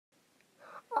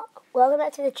Welcome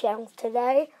back to the channel.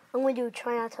 Today, I'm going to do a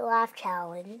try not to laugh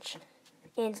challenge.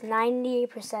 And it's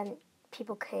 98%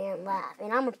 people can't laugh.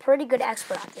 And I'm a pretty good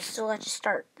expert at this, so let's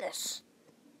start this.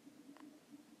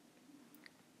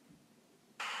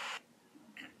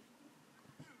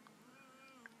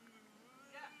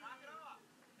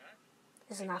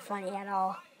 This is not funny at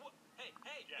all.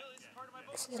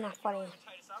 This is not funny.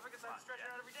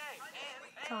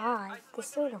 God, this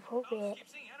is so inappropriate.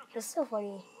 This is so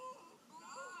funny.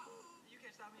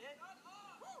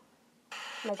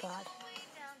 Oh my God.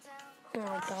 Oh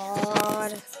my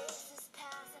God.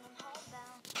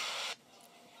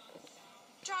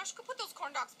 Josh, go put those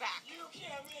corn dogs back.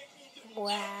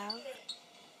 Wow.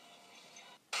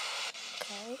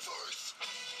 Okay.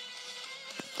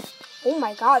 Oh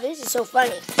my God, this is so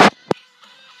funny.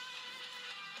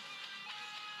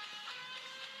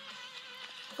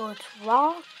 So it's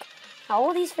rock.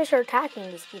 All these fish are attacking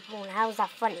these people, and how is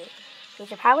that funny?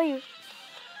 These are probably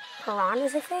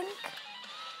piranhas, I think.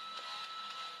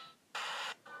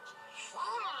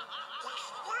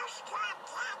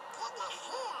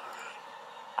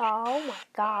 Oh my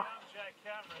God.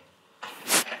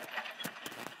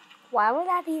 Why would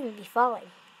that even be falling?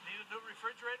 Need a new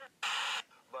refrigerator?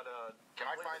 But, can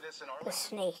I find this in Arlington? The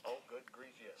snake. Oh, good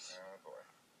grief, yes. Oh, boy.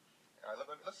 All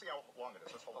right, let's see how long it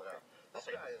is. Let's hold it out.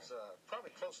 This guy is probably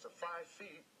close to 5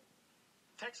 feet.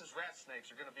 Texas rat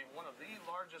snakes are going to be one of the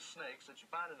largest snakes that you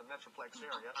find in the Metroplex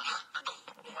area.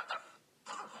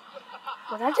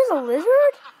 Was that just a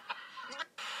lizard?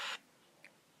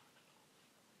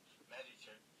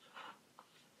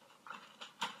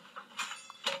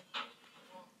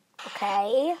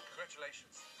 Okay.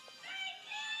 Congratulations.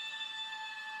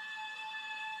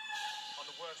 On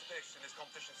the worst fish in this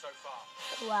competition so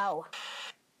far. Wow.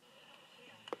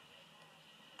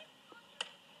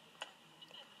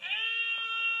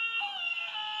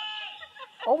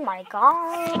 Oh my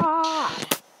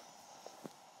God.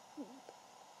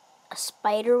 A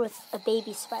spider with a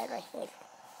baby spider, I think.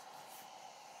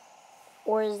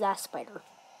 Or is that spider?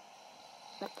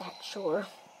 Not that sure.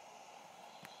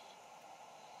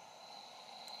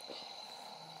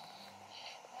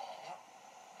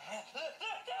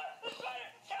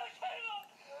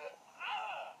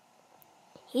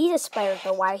 He's a spider,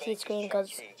 so why is he screaming? Because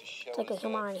it's like a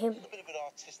him on him. A bit of an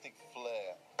artistic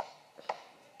flair.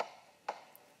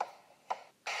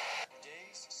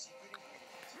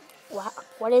 Wow,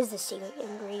 what is the secret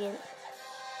ingredient?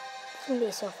 It's gonna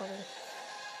be so funny.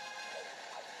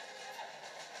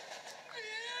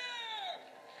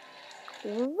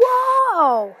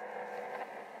 Whoa!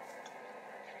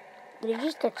 Did he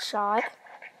just get shot?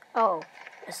 Oh,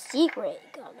 a secret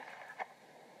gun.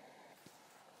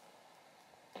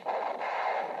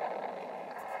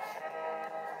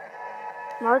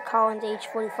 Mark Collins, age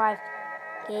 45,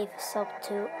 gave himself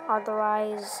to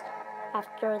authorize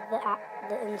after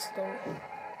the incident.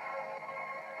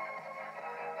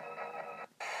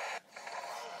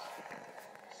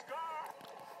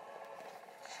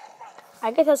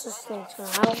 I guess that's the snake's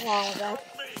gonna have a long ago.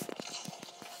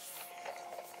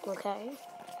 Okay.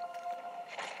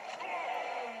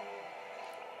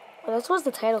 Well, this was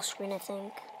the title screen, I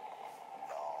think.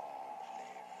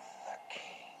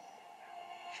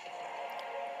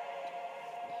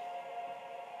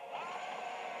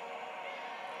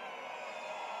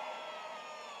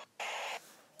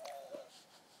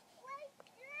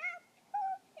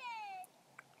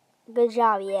 Good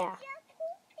job, yeah.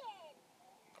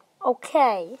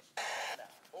 Okay.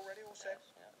 Already all set?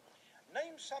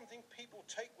 Name something people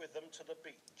take with them to the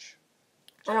beach.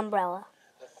 An umbrella.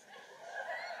 The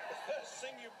first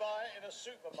thing you buy in a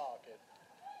supermarket.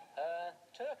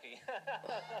 Turkey.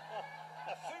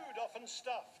 A food often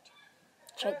stuffed.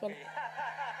 Chicken.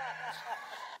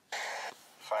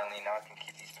 Finally, now I can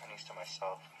keep these pennies to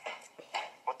myself.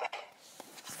 What the?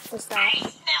 What's that?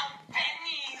 Smell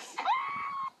pennies.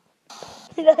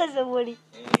 That's so funny.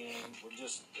 And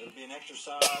it'll be an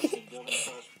exercise in building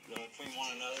trust between one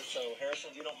another. So,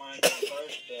 Harrison, if you don't mind going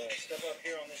first, step up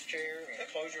here on this chair and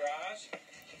close your eyes.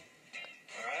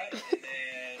 All right? And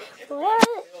then everybody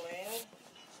fill in.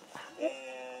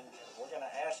 And we're going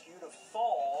to ask you to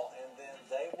fall, and then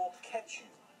they will catch you.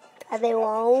 And they You have to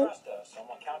won't. trust us. I'm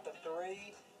going to count to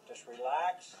 3. Just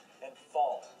relax and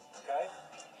fall. Okay?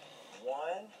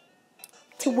 1.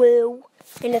 2,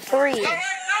 and a 3.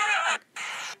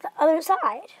 The other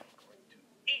side.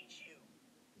 Eat you.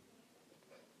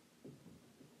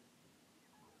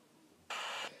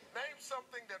 Name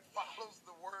something that follows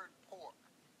the word pork.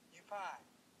 You pie.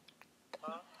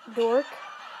 Huh? Dork.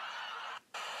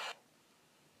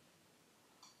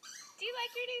 Do you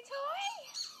like your new toy?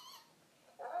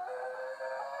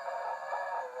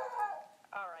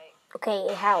 Okay,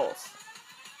 it howls.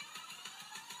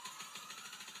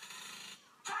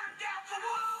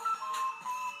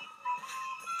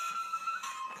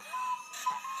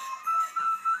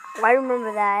 I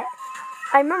remember that.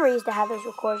 I remember I used to have those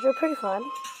recorders. They're pretty fun.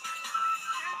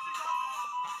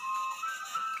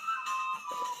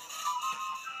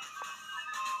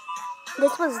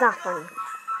 This one's not funny.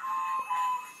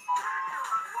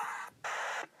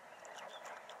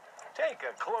 Take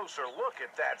a closer look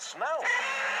at that snow.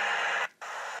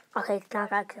 Okay, it's not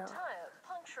that cool. Tire,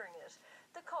 puncturing it.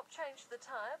 The cop changed the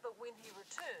tire, but when he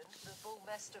returned, the Bull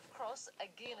Mastiff Cross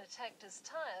again attacked his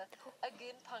tire,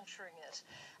 again puncturing it.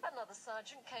 Another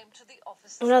sergeant came to the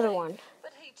office. Another one.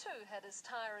 But he too had his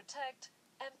tire attacked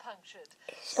and punctured.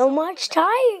 So much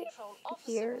tire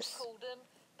Years. Called in,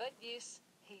 but yes,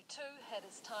 he too had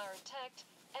his tire attacked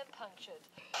and punctured.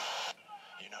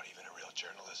 You're not even a real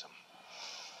journalism.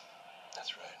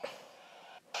 That's right.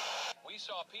 We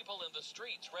saw people in the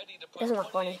streets ready to put This is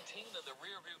not funny. 2018 in the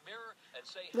rearview mirror and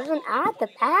say There's hello an ad at to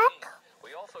the back. 2019.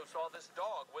 We also saw this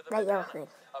dog with a That yellow banana.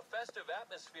 thing. A festive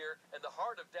atmosphere in the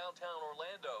heart of downtown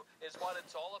Orlando is what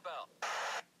it's all about.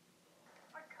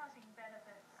 Are cutting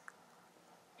benefits.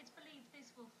 It's believed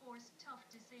this will force tough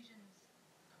decisions.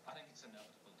 I think it's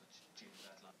inevitable that June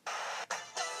deadline.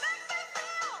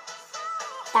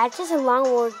 That's just a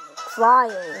longboard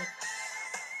flying.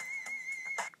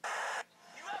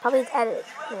 Probably edit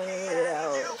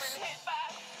videos.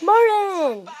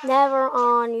 Martin! Never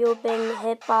on you've been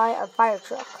hit by a fire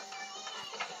truck.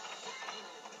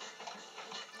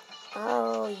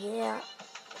 Oh, yeah.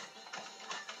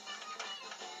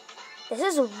 This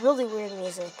is really weird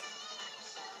music.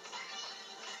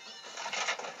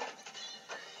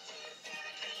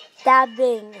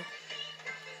 Dabbing.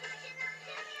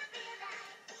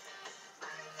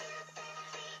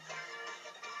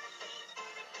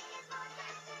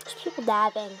 There's people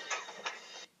dabbing.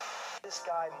 This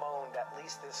guy moaned at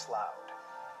least this loud.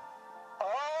 Oh!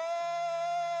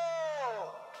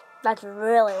 That's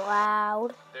really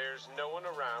loud. There's no one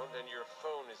around and your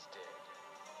phone is dead.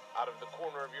 Out of the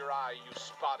corner of your eye, you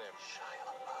spot him.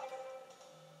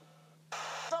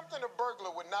 Something a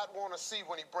burglar would not want to see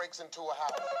when he breaks into a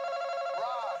house.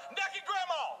 Rob. Naked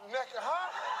grandma! Naked, huh?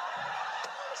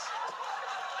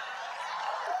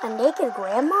 A naked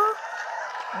grandma?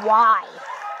 Why?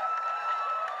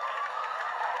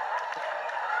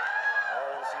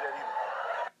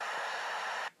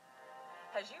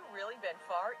 Has you really been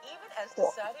far, even as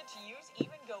decided to use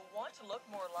Even Go Want to look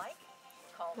more like?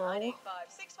 Call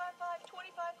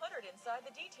 985-655-2500 inside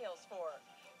the details for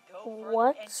Go Further and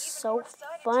What's even so more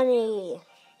decided to funny? use.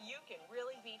 You can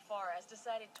really be far as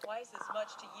decided twice as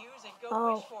much to use and go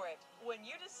wish for it. When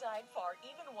you decide far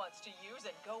even wants to use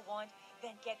and go want,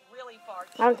 then get really far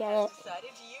I don't get as it. decided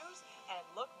to use and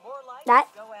look more like That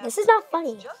go this after. is not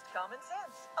funny. It's just common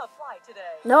sense. Apply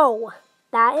today. No,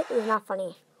 that is not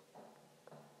funny.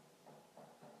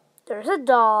 There's a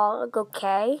dog,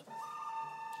 okay.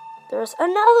 There's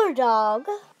another dog.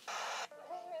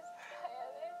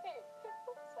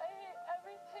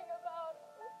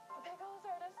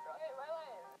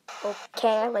 Okay,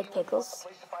 I like pickles.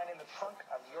 Place to find in the trunk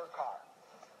of your car.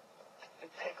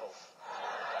 Pickles.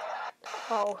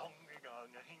 Oh.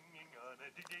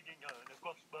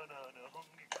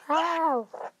 Wow.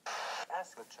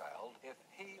 Ask the child if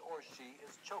he or she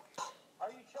is choking.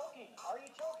 Are you choking? Are you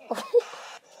choking?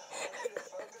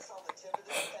 Focus on the tip of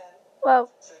this pen. Whoa.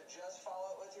 So just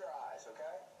follow it with your eyes,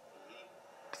 okay?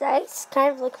 That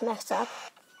kind of looks messed up.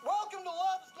 Welcome to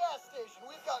Love's Gas Station.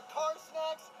 We've got car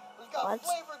snacks, we've got What?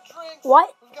 flavored drinks,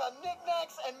 What? we've got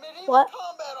knickknacks and medieval What?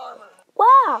 combat armor.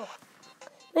 Wow.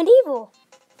 Medieval.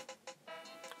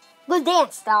 Good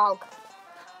dance, dog.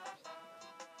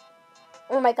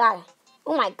 Oh my god.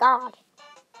 Oh my god.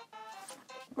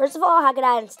 First of all, how could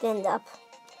I stand up?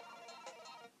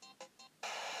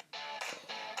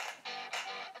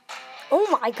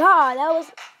 Oh my god, that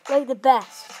was like the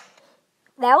best.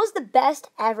 That was the best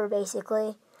ever,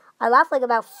 basically. I laughed like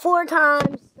about 4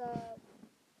 times. So,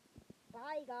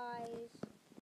 bye, guys.